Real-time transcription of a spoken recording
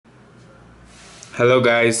Hello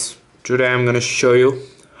guys, today I'm gonna show you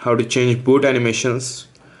how to change boot animations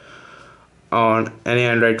on any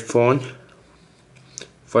Android phone.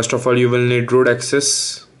 First of all, you will need root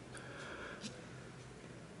access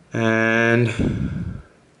and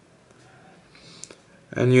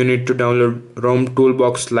you need to download ROM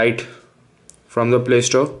Toolbox Lite from the Play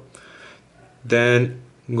Store. Then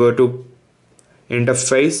go to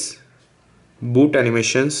interface, boot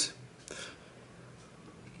animations.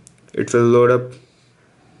 It will load up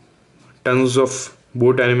tons of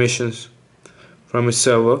boot animations from a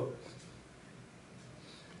server.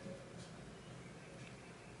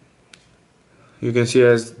 You can see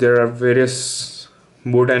as there are various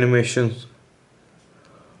boot animations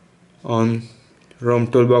on ROM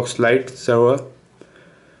Toolbox Lite server.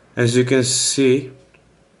 As you can see,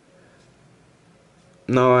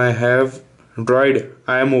 now I have Droid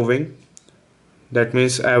iMoving. That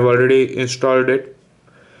means I have already installed it,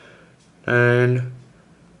 and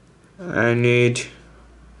I need,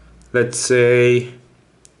 let's say,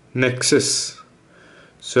 Nexus.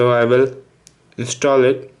 So I will install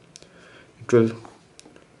it. It will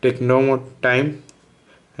take no more time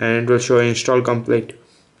and it will show install complete.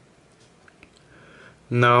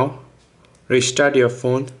 Now restart your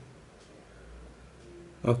phone.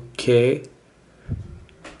 Okay,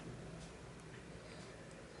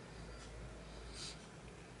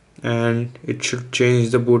 and it should change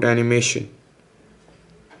the boot animation.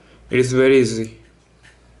 It is very easy.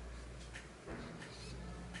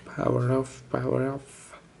 Power off, power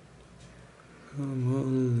off. Come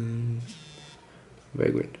on.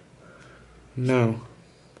 Very good. Now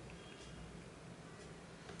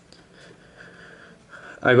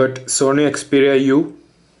I got Sony Xperia U.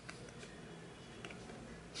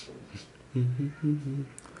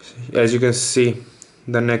 As you can see,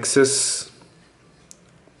 the Nexus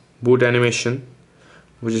boot animation,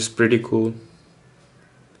 which is pretty cool.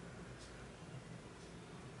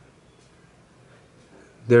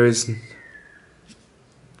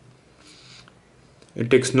 It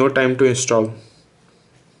takes no time to install.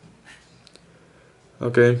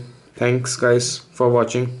 Okay, thanks guys for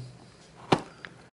watching.